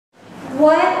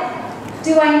what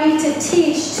do I need to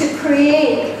teach to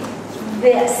create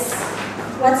this?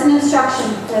 What's an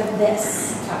instruction for this?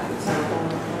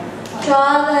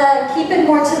 Keep it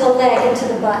more to the leg and to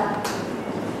the butt.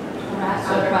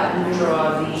 Draw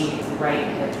the right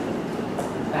hip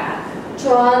back.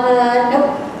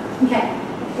 Nope. Okay,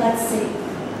 let's see.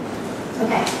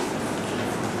 Okay.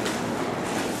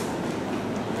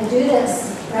 I do this,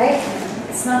 right?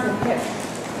 It's not the hip.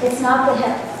 It's not the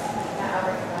hip.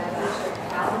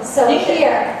 So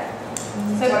here,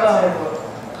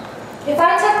 if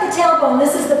I tuck the tailbone,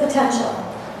 this is the potential.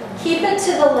 Keep it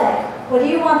to the leg. What do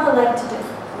you want the leg to do?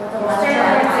 But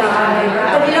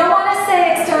you don't want to say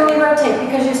externally rotate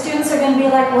because your students are going to be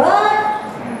like, what?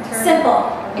 Simple.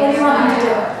 What do you want them to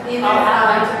do?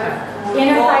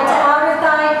 Inner thigh to outer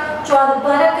thigh. Draw the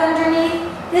buttock underneath.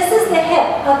 This is the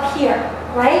hip up here,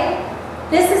 right?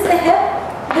 This is the hip.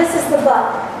 This is the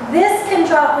butt. This can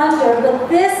draw under, but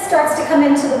this starts to come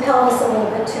into the pelvis a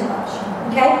little bit too much.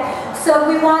 Okay? So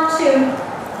we want to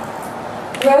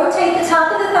rotate the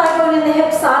top of the thigh bone in the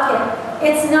hip socket.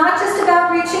 It's not just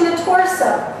about reaching the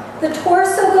torso. The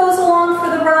torso goes along for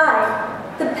the ride.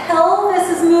 The pelvis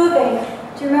is moving.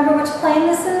 Do you remember which plane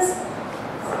this is?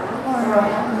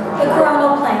 The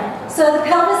coronal plane. So the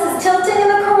pelvis is tilting in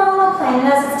the coronal plane, and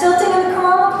as it's tilting in the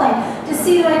coronal plane, to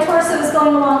see that my torso is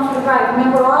going along for the ride.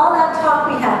 Remember all that talk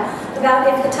we had about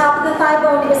if the top of the thigh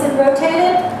bone isn't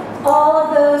rotated, all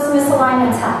of those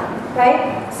misalignments happen,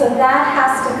 right? So that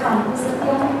has to come. Is it the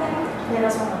only thing? Yeah,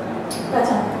 that's one. That's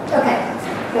one. Okay,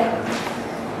 good.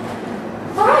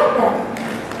 All right then.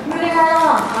 Moving right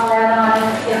along. I'll add on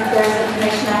if there's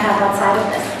information I have outside of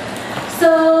this. So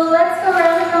let's go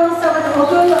around the room. So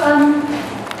we'll go.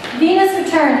 Venous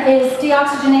return is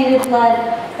deoxygenated blood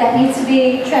that needs to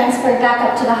be transferred back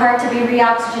up to the heart to be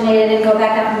reoxygenated and go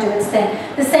back up and do its thing.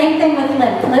 The same thing with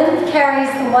lymph. Lymph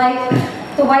carries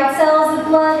the white cells of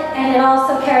blood, and it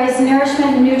also carries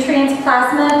nourishment and nutrients,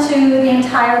 plasma, to the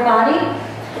entire body.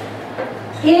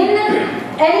 In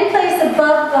any place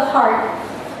above the heart,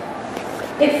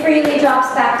 it freely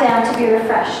drops back down to be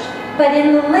refreshed. But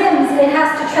in the limbs, it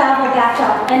has to travel back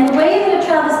up. And the way that it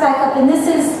travels back up, and this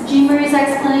is Jean Marie's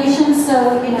explanation,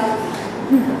 so, you know,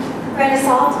 grain of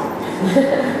salt.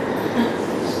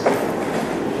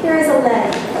 Here is a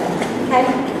leg, okay?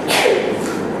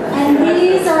 And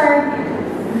these are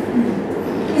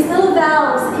these little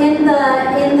valves in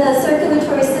the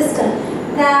circulatory system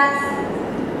that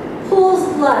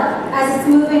pulls blood as it's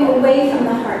moving away from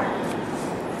the heart.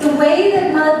 The way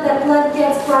that blood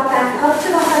gets brought back up to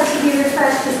the heart to be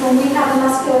refreshed is when we have a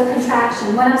muscular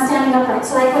contraction, when I'm standing upright.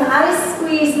 So like when I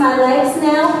squeeze my legs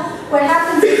now, what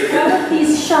happens is all of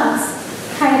these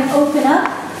shunts kind of open up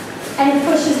and it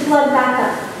pushes blood back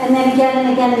up, and then again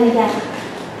and again and again.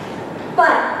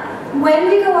 But when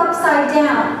we go upside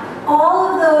down, all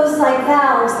of those like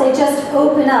valves, they just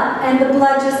open up and the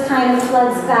blood just kind of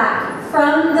floods back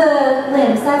from the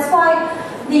limbs. That's why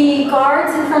the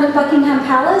guards in front of Buckingham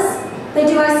Palace, they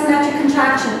do isometric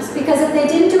contractions, because if they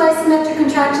didn't do isometric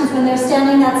contractions when they're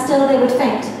standing that still, they would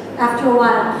faint after a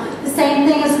while. The same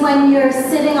thing as when you're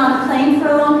sitting on a plane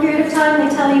for a long period of time, they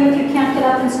tell you if you can't get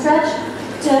up and stretch,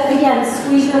 to, again,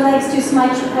 squeeze your legs, do some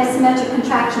isometric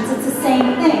contractions. It's the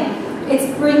same thing.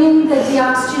 It's bringing the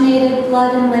deoxygenated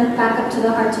blood and lymph back up to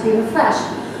the heart to be refreshed.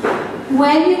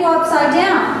 When you go upside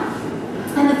down,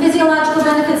 and the physiological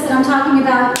benefits that I'm talking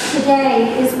about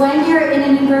today is when you're in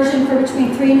an inversion for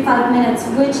between 3 and 5 minutes,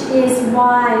 which is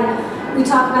why we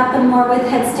talk about them more with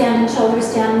headstand and shoulder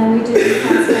stand than we do with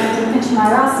handstand and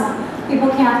Pinchamayurasana. People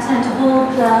can't tend to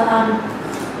hold the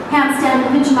handstand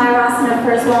and Pinchamayurasana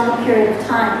for as long a period of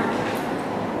time.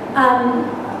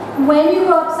 When you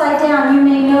go upside down, you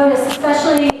may notice,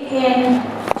 especially in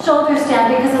shoulder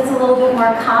stand, because it's a little bit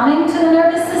more calming to the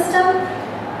nervous system,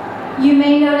 you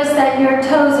may notice that your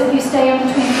toes, if you stay in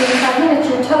between 3 and 5 minutes,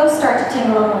 your toes start to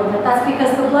tingle a little bit. That's because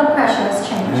the blood pressure has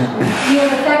changed. You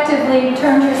have effectively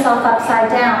turned yourself upside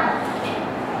down.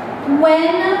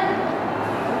 When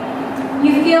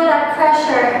you feel that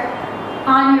pressure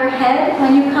on your head,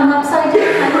 when you come upside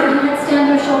down, either in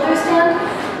headstand or shoulder stand,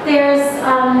 there's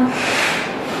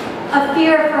a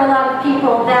fear for a lot of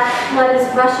people that blood is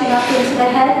rushing up into the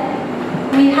head.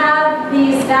 We have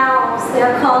these valves,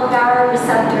 they're called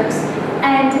baroreceptors,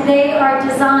 and they are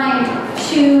designed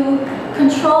to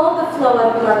control the flow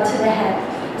of blood to the head.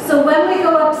 So when we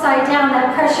go upside down,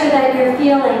 that pressure that you're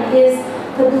feeling is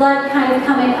the blood kind of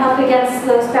coming up against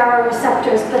those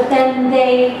baroreceptors, but then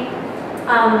they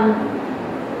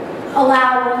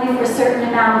allow only for certain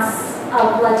amounts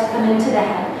of blood to come into the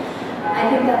head. I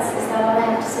think is that all I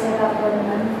have to say about blood and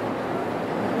lymph?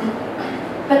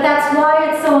 But that's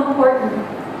why it's so important.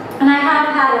 And I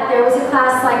have had it. There was a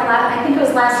class like, I think it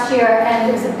was last year, and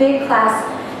it was a big class,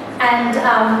 and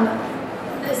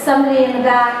somebody in the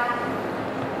back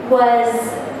was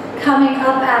coming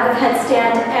up out of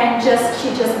headstand and she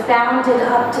just bounded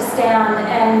up to stand,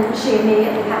 and she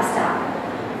immediately passed out.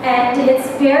 And it's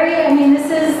very, I mean,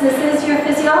 this is your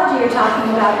physiology you're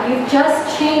talking about. You've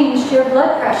just changed your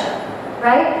blood pressure,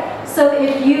 right? So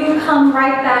if you come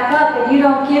right back up and you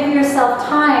don't give yourself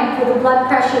time for the blood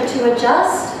pressure to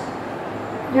adjust,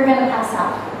 you're going to pass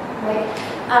out, right?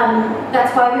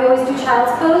 That's why we always do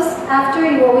child's pose after.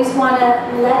 You always want to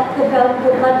let the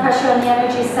blood pressure and the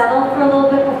energy settle for a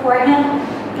little bit beforehand.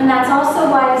 And that's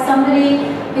also why if somebody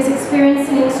is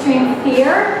experiencing extreme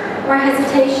fear or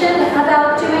hesitation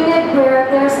about doing it,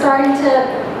 where they're starting to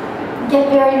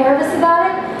get very nervous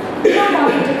about it, you don't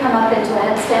want them to come up into a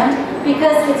headstand,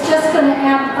 because it's just going to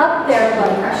amp up their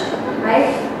blood pressure,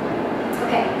 right?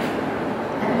 Okay,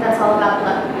 I think that's all about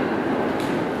blood.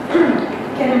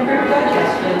 Can improve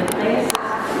digestion, please?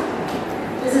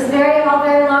 This is all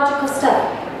very logical stuff.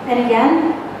 And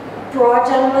again, broad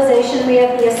generalization, we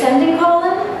have the ascending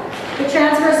colon, the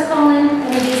transverse colon,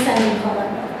 and the descending colon,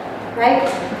 right?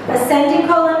 Ascending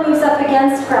colon moves up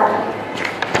against gravity,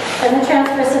 and the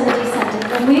transverse and the descending.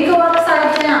 When we go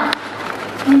upside down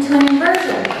into an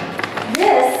inversion,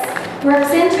 this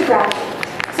works into gravity.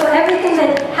 So everything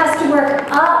that has to work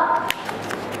up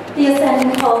the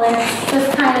ascending colon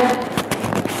just kind of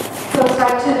goes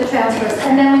right to the transverse.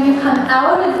 And then when you come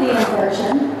out of the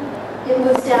inversion, it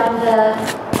moves down the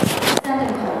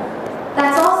ascending colon.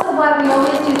 That's also why we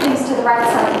always do things to the right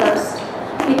side first.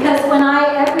 Because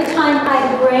every time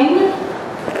I bring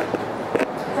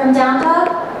from down dog,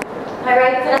 my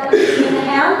right foot up between the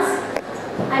hands,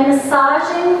 I'm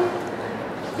massaging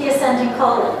the ascending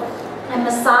colon. I'm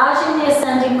massaging the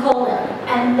ascending colon.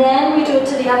 And then we do it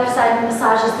to the other side and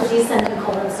massages the descending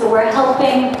colon. So we're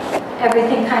helping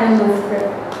everything kind of move through.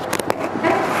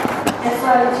 Okay? That's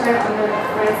why we turn on the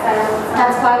right side all the time.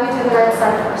 That's why we do the right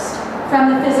side first,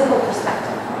 from the physical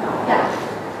perspective. Yeah.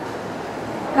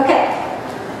 Okay.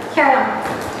 Carry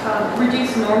on.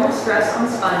 Reduce normal stress on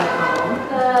spinal column.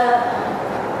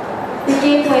 The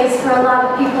gateways for a lot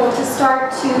of people to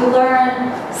start to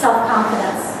learn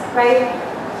self-confidence, right?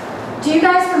 Do you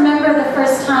guys remember the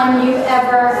first time you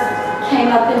ever came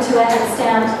up into a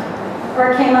headstand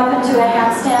or came up into a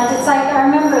handstand? It's like, I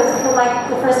remember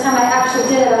the first time I actually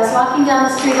did it. I was walking down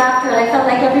the street after it. I felt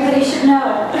like everybody should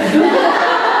know.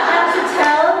 I should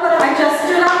tell them, but I just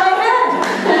stood on my head,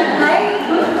 right?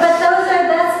 But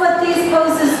that's what these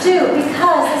poses do,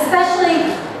 because especially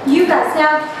you guys.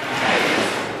 Now,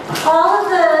 all of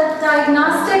the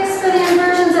diagnostics for the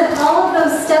inversions and all of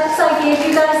those steps I gave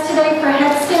you guys today for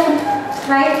headstand,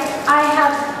 right? I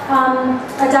have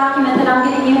a document that I'm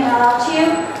going to email out to you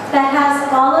that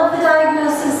has all of the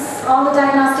diagnosis, all the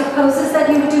diagnostic poses that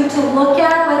you would do to look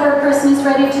at whether a person is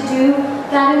ready to do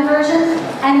that inversion,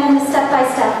 and then the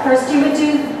step-by-step. First you would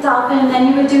do dolphin,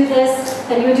 then you would do this,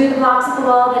 then you would do the blocks at the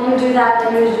wall, then you would do that,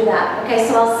 then you would do that. Okay,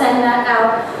 so I'll send that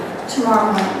out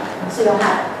tomorrow morning, so you'll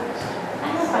have it.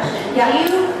 Question. Yeah.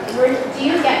 Do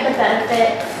you get the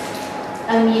benefit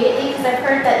immediately? Because I've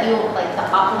heard that the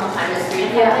optimal time is 3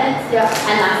 to 5 minutes. Yeah.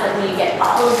 And that's like when you get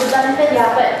all of the benefits.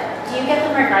 Yeah. But do you get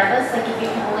them regardless? Like if you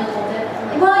can only hold it?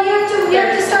 Well, you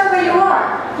have to start where you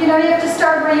are. You have to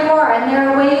start where you are. And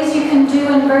there are ways you can do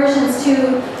inversions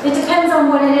it depends on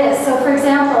what it is. So for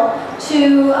example,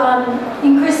 to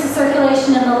increase the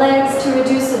circulation in the legs, to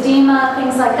reduce edema,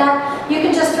 things like that, you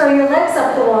can just throw your legs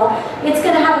up the wall. It's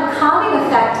going to have a calming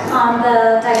effect on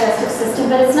the digestive system,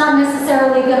 but it's not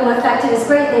necessarily going to affect it as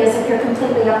greatly as if you're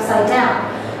completely upside down.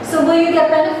 So will you get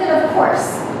benefit? Of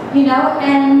course.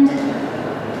 And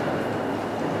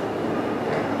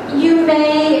you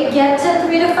may get to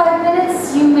 3 to 5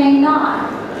 minutes, you may not.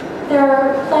 There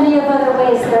are plenty of other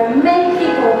ways. There are many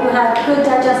people who have good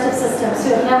digestive systems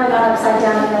who have never gone upside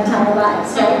down in their entire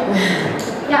lives,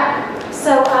 right? Yeah.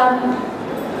 So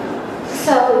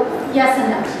yes and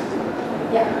no.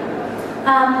 Yeah.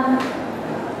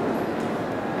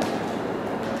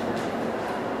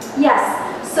 Yes.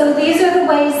 So these are the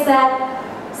ways that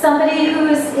somebody who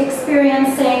is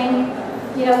experiencing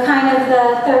kind of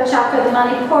the third chakra, the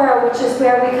Manipura, which is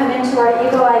where we come into our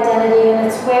ego identity, and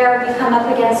it's where we come up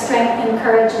against strength and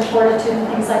courage and fortitude and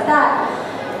things like that.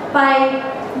 By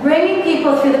bringing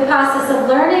people through the process of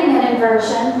learning an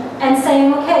inversion and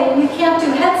saying, okay, you can't do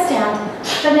headstand,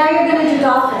 but now you're going to do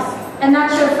dolphins, and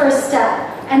that's your first step.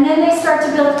 And then they start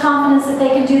to build confidence that they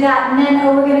can do that, and then,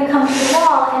 we're going to come to the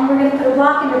wall, and we're going to put a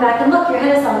block in your back, and look, your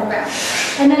head is on the ground.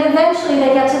 And then eventually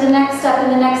they get to the next step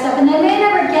and the next step, and they may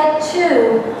never get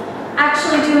to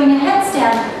actually doing a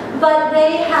headstand, but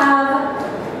they have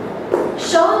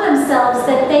shown themselves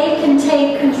that they can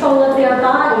take control of their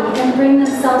body and bring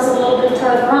themselves a little bit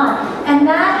further on. And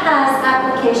that has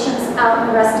applications out in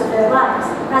the rest of their lives,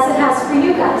 as it has for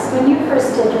you guys. When you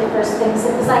first did your first things,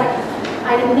 it was like,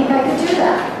 I didn't think I could do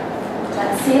that.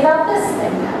 Let's see about this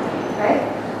thing now, right?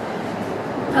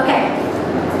 Okay.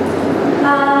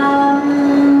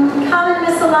 Common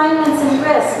misalignments and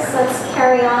risks. Let's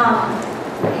carry on.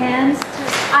 Hands.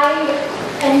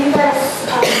 And you guys,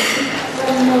 I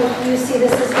don't know if you see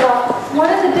this as well.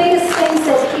 One of the biggest things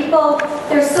that people,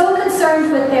 they're so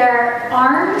concerned with their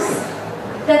arms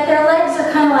that their legs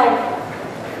are kind of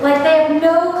like they have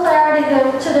no clarity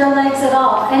to their legs at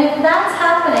all. And if that's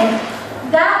happening,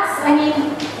 I mean,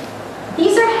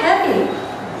 these are heavy,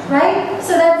 right?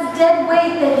 So that's dead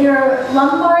weight that your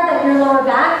lumbar, that your lower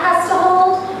back has to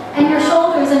hold, and your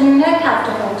shoulders and your neck have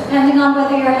to hold, depending on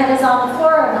whether your head is on the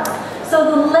floor or not. So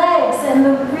the legs and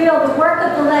the work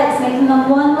of the legs, making them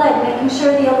one leg, making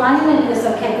sure the alignment is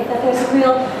okay, but that there's a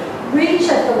real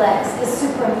reach of the legs is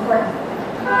super important.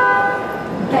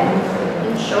 Okay.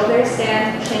 And shoulders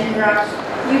stand, chin drops.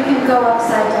 You can go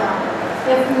upside down.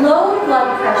 If low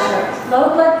blood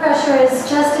pressure is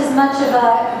just as much of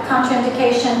a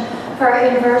contraindication for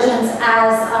inversions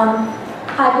as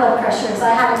high blood pressures.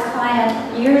 I had a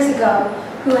client years ago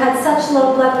who had such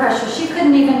low blood pressure, she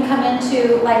couldn't even come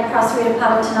into like Prasarita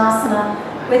Padottanasana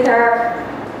with her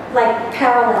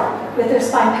with her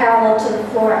spine parallel to the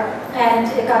floor. And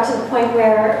it got to the point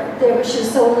where she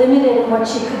was so limited in what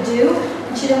she could do,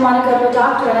 and she didn't want to go to a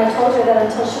doctor, and I told her that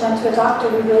until she went to a doctor,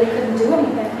 we really couldn't do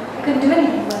anything. I couldn't do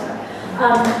anything with her.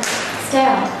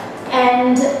 Stand.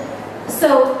 And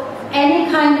so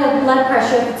any kind of blood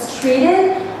pressure, if it's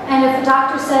treated, and if the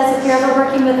doctor says, if you're ever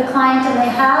working with a client and they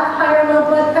have high or low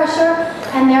blood pressure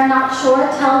and they're not sure,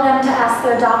 tell them to ask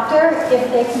their doctor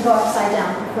if they can go upside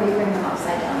down before you bring them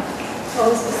upside down.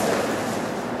 Always the same.